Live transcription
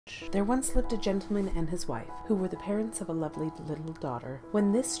village. There once lived a gentleman and his wife, who were the parents of a lovely little daughter.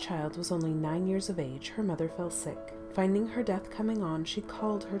 When this child was only 9 years of age, her mother fell sick. Finding her death coming on, she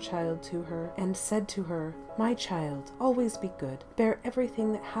called her child to her and said to her, "My child, always be good. Bear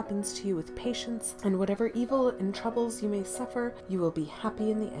everything that happens to you with patience, and whatever evil and troubles you may suffer, you will be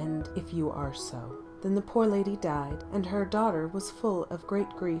happy in the end if you are so." Then the poor lady died, and her daughter was full of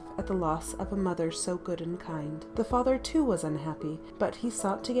great grief at the loss of a mother so good and kind. The father too was unhappy, but he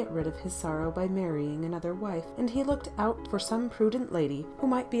sought to get rid of his sorrow by marrying another wife, and he looked out for some prudent lady who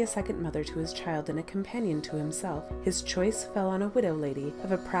might be a second mother to his child and a companion to himself. His choice fell on a widow lady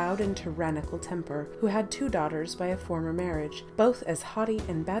of a proud and tyrannical temper, who had 2 daughters by a former marriage, both as haughty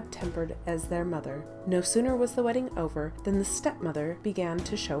and bad-tempered as their mother. No sooner was the wedding over than the stepmother began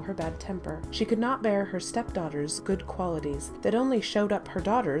to show her bad temper. She could not bear her stepdaughter's good qualities, that only showed up her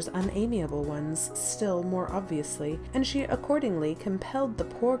daughter's unamiable ones still more obviously, and she accordingly compelled the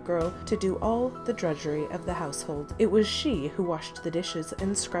poor girl to do all the drudgery of the household. It was she who washed the dishes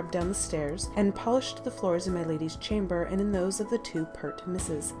and scrubbed down the stairs, and polished the floors in my lady's chamber and in those of the 2 pert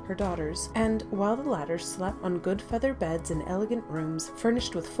misses, her daughters, and while the latter slept on good feather beds in elegant rooms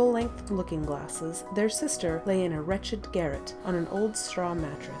furnished with full-length looking-glasses, their sister lay in a wretched garret on an old straw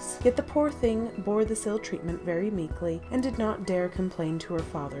mattress. Yet the poor thing bore this ill treatment very meekly, and did not dare complain to her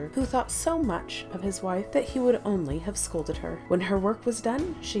father, who thought so much of his wife that he would only have scolded her. When her work was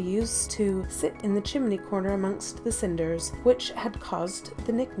done, she used to sit in the chimney corner amongst the cinders, which had caused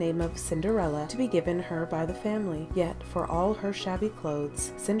the nickname of Cinderella to be given her by the family. Yet, for all her shabby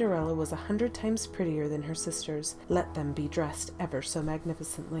clothes, Cinderella was 100 times prettier than her sisters, let them be dressed ever so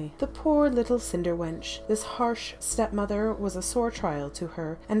magnificently. The poor little cinder wench, this harsh stepmother was a sore trial to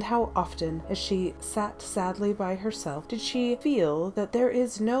her, and how often, as she sat sadly by herself, did she feel that there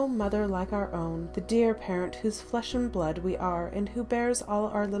is no mother like our own, the dear parent whose flesh and blood we are, and who bears all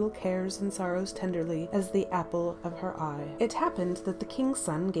our little cares and sorrows tenderly as the apple of her eye. It happened that the king's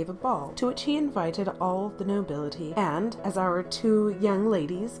son gave a ball, to which he invited all the nobility, and as our 2 young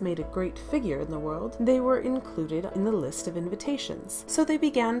ladies made a great figure in the world, they were included in the list of invitations. So they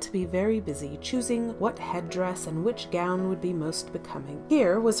began to be very busy, choosing what headdress and which gown would be most becoming.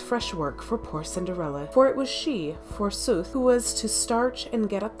 Here was fresh work for poor Cinderella, for it was she, forsooth, who was to starch and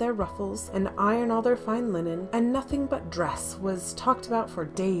get up their ruffles, and iron all their fine linen, and nothing but dress was talked about for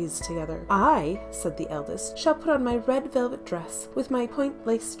days together. "I," said the eldest, "shall put on my red velvet dress, with my point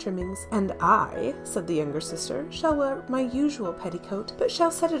lace trimmings, and I," said the younger sister, "shall wear my usual petticoat, but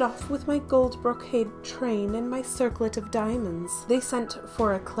shall set it off with my gold brocade train and my circlet of diamonds." They sent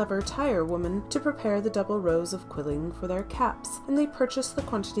for a clever tire woman to prepare the double rows of quilling for their caps, and they purchased the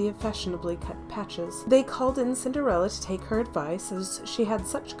quantity of fashionably cut patches. They called in Cinderella to take her advice, as she had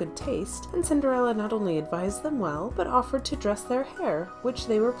such good taste, and Cinderella not only advised them well, but offered to dress their hair, which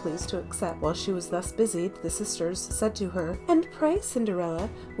they were pleased to accept. While she was thus busied, the sisters said to her, "And pray, Cinderella,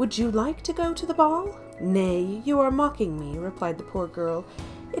 would you like to go to the ball?" "Nay, you are mocking me," replied the poor girl.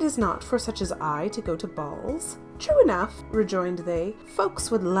 "It is not for such as I to go to balls." "True enough," rejoined they. "Folks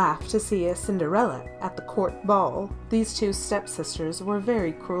would laugh to see a Cinderella at the court ball." These 2 stepsisters were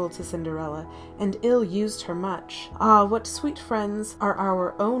very cruel to Cinderella, and ill-used her much. Ah, what sweet friends are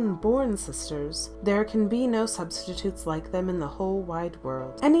our own born sisters! There can be no substitutes like them in the whole wide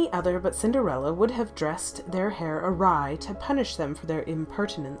world. Any other but Cinderella would have dressed their hair awry to punish them for their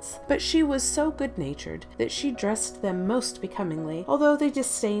impertinence, but she was so good-natured that she dressed them most becomingly, although they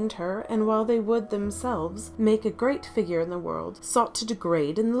disdained her, and while they would themselves make a great figure in the world, sought to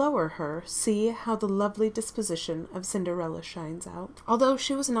degrade and lower her. See how the lovely disposition of Cinderella shines out. Although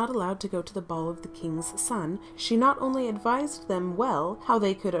she was not allowed to go to the ball of the king's son, she not only advised them well how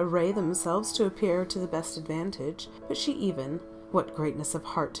they could array themselves to appear to the best advantage, but she even, what greatness of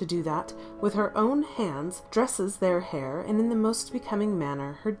heart to do that, with her own hands, dresses their hair, and in the most becoming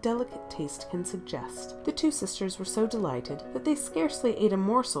manner her delicate taste can suggest. The 2 sisters were so delighted that they scarcely ate a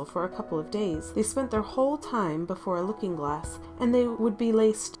morsel for a couple of days. They spent their whole time before a looking-glass, and they would be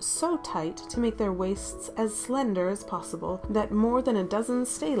laced so tight to make their waists as slender as possible that more than a dozen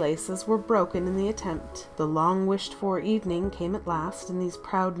stay-laces were broken in the attempt. The long-wished-for evening came at last, and these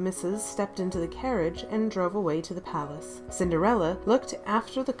proud misses stepped into the carriage and drove away to the palace. Cinderella looked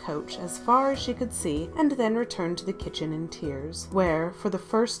after the coach as far as she could see, and then returned to the kitchen in tears, where, for the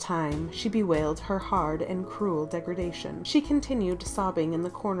first time, she bewailed her hard and cruel degradation. She continued sobbing in the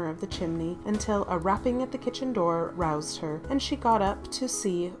corner of the chimney until a rapping at the kitchen door roused her, and she got up to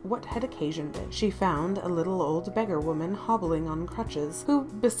see what had occasioned it. She found a little old beggar woman hobbling on crutches, who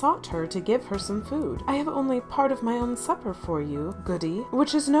besought her to give her some food. "I have only part of my own supper for you, goody,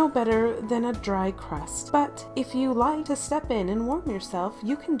 which is no better than a dry crust, but if you like to step in and warm yourself,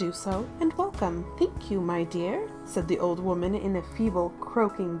 you can do so, and welcome." "Thank you, my dear," said the old woman in a feeble,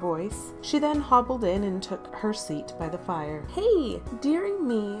 croaking voice. She then hobbled in and took her seat by the fire. "Hey, dearie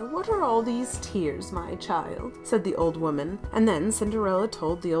me, what are all these tears, my child?" said the old woman, and then Cinderella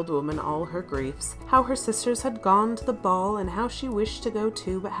told the old woman all her griefs, how her sisters had gone to the ball and how she wished to go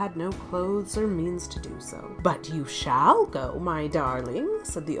too but had no clothes or means to do so. "But you shall go, my darling,"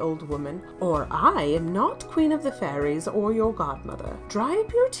 said the old woman, "or I am not Queen of the Fairies or your godmother. Dry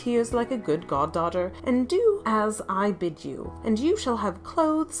up your tears like a good goddaughter and do as I bid you, and you shall have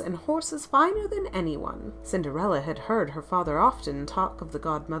clothes and horses finer than anyone." Cinderella had heard her father often talk of the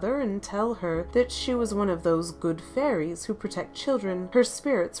godmother and tell her that she was one of those good fairies who protect children. Her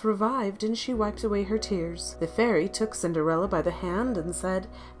spirits revived and she wiped away her tears. The fairy took Cinderella by the hand and said,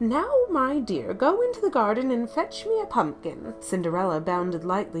 "Now, my dear, go into the garden and fetch me a pumpkin." Cinderella bounded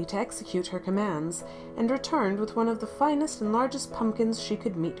lightly to execute her commands, and returned with one of the finest and largest pumpkins she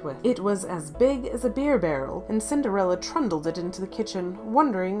could meet with. It was as big as a beer barrel, and Cinderella trundled it into the kitchen,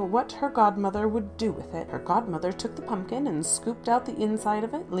 wondering what her godmother would do with it. Her godmother took the pumpkin and scooped out the inside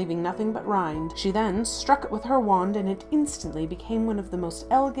of it, leaving nothing but rind. She then struck it with her wand, and it instantly became one of the most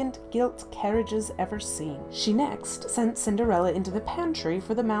elegant gilt carriages ever seen. She next sent Cinderella into the pantry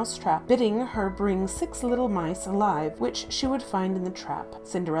for the mouse trap, bidding her bring 6 little mice alive, which she would find in the trap.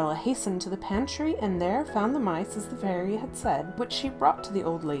 Cinderella hastened to the pantry and there found the mice as the fairy had said, which she brought to the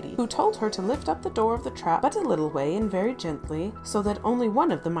old lady, who told her to lift up the door of the trap but a little way and very gently, so that only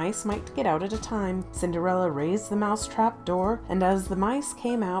one of the mice might get out at a time. Cinderella raised the mouse trap door, and as the mice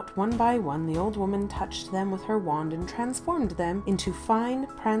came out one by one, the old woman touched them with her wand and transformed them into fine,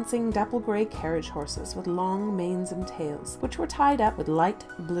 prancing, dapple-gray carriage horses with long manes and tails, which were tied up with light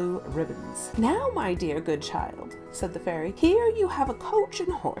blue ribbons. "Now, my dear good child," said the fairy, "here you have a coach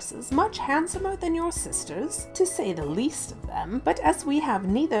and horses, much handsomer than your sisters, to say the least of them, but as we have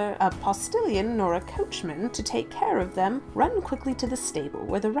neither a postilion nor a coachman to take care of them, run quickly to the stable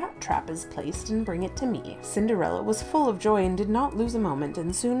where the rat trap is placed and bring it to me." Cinderella was full of joy and did not lose a moment,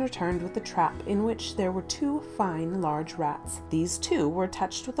 and soon returned with the trap, in which there were 2 fine large rats. These 2 were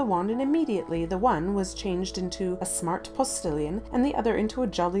touched with the wand, and immediately the one was changed into a smart postilion and the other into a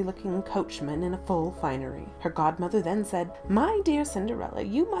jolly-looking coachman in a full finery. Her godmother then said, "My dear Cinderella,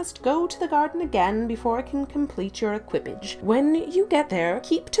 you must go to the garden again before I can complete your equipage. When you get there,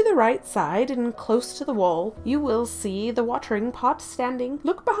 keep to the right side and close to the wall. You will see the watering pot standing.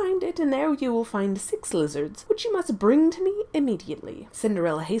 Look behind it, and there you will find 6 lizards, which you must bring to me immediately."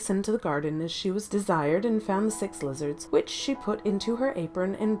 Cinderella hastened to the garden as she was desired and found the 6 lizards, which she put into her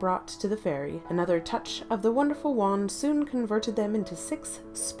apron and brought to the fairy. Another touch of the wonderful wand soon converted them into 6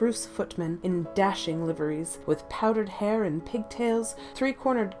 spruce footmen in dashing liveries, with powdered hair and pigtails,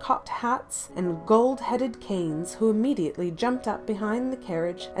 3-cornered cocked hats, and gold-headed canes, who immediately jumped up behind the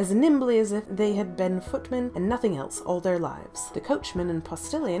carriage as nimbly as if they had been footmen and nothing else all their lives. The coachman and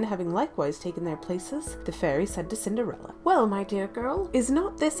postilion having likewise taken their places, the fairy said to Cinderella, "Well, my dear girl, is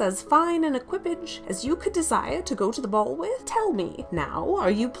not this as fine an equipage as you could desire to go to the ball with? Tell me, now,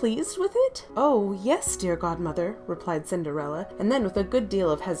 are you pleased with it?" "Oh, yes, dear godmother," replied Cinderella, and then with a good deal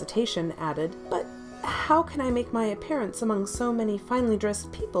of hesitation added, "But how can I make my appearance among so many finely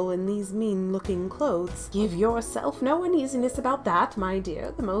dressed people in these mean-looking clothes?" "Give yourself no uneasiness about that, my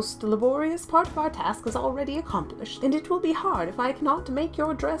dear. The most laborious part of our task is already accomplished, and it will be hard if I cannot make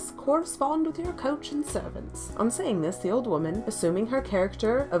your dress correspond with your coach and servants." On saying this, the old woman, assuming her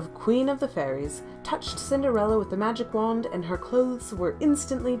character of Queen of the Fairies, touched Cinderella with the magic wand, and her clothes were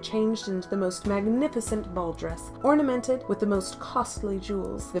instantly changed into the most magnificent ball dress, ornamented with the most costly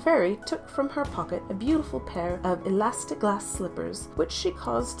jewels. The fairy took from her pocket a beautiful pair of elastic glass slippers, which she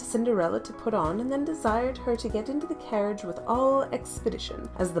caused Cinderella to put on, and then desired her to get into the carriage with all expedition,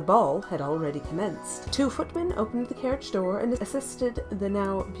 as the ball had already commenced. 2 footmen opened the carriage door and assisted the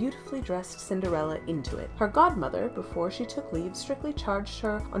now beautifully dressed Cinderella into it. Her godmother, before she took leave, strictly charged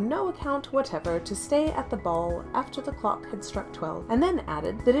her on no account whatever to stay at the ball after the clock had struck 12, and then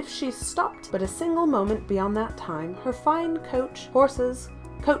added that if she stopped but a single moment beyond that time, her fine coach, horses,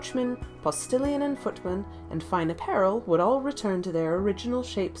 coachman, postilion, and footman, and fine apparel would all return to their original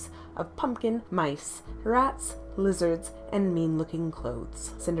shapes of pumpkin, mice, rats, lizards, and mean-looking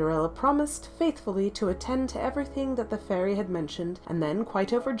clothes. Cinderella promised faithfully to attend to everything that the fairy had mentioned, and then,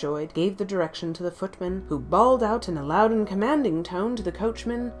 quite overjoyed, gave the direction to the footman, who bawled out in a loud and commanding tone to the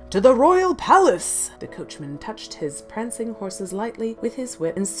coachman, "To the royal palace!" The coachman touched his prancing horses lightly with his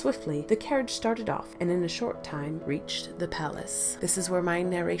whip, and swiftly the carriage started off, and in a short time reached the palace. This is where my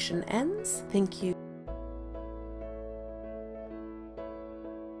narration ends. Thank you.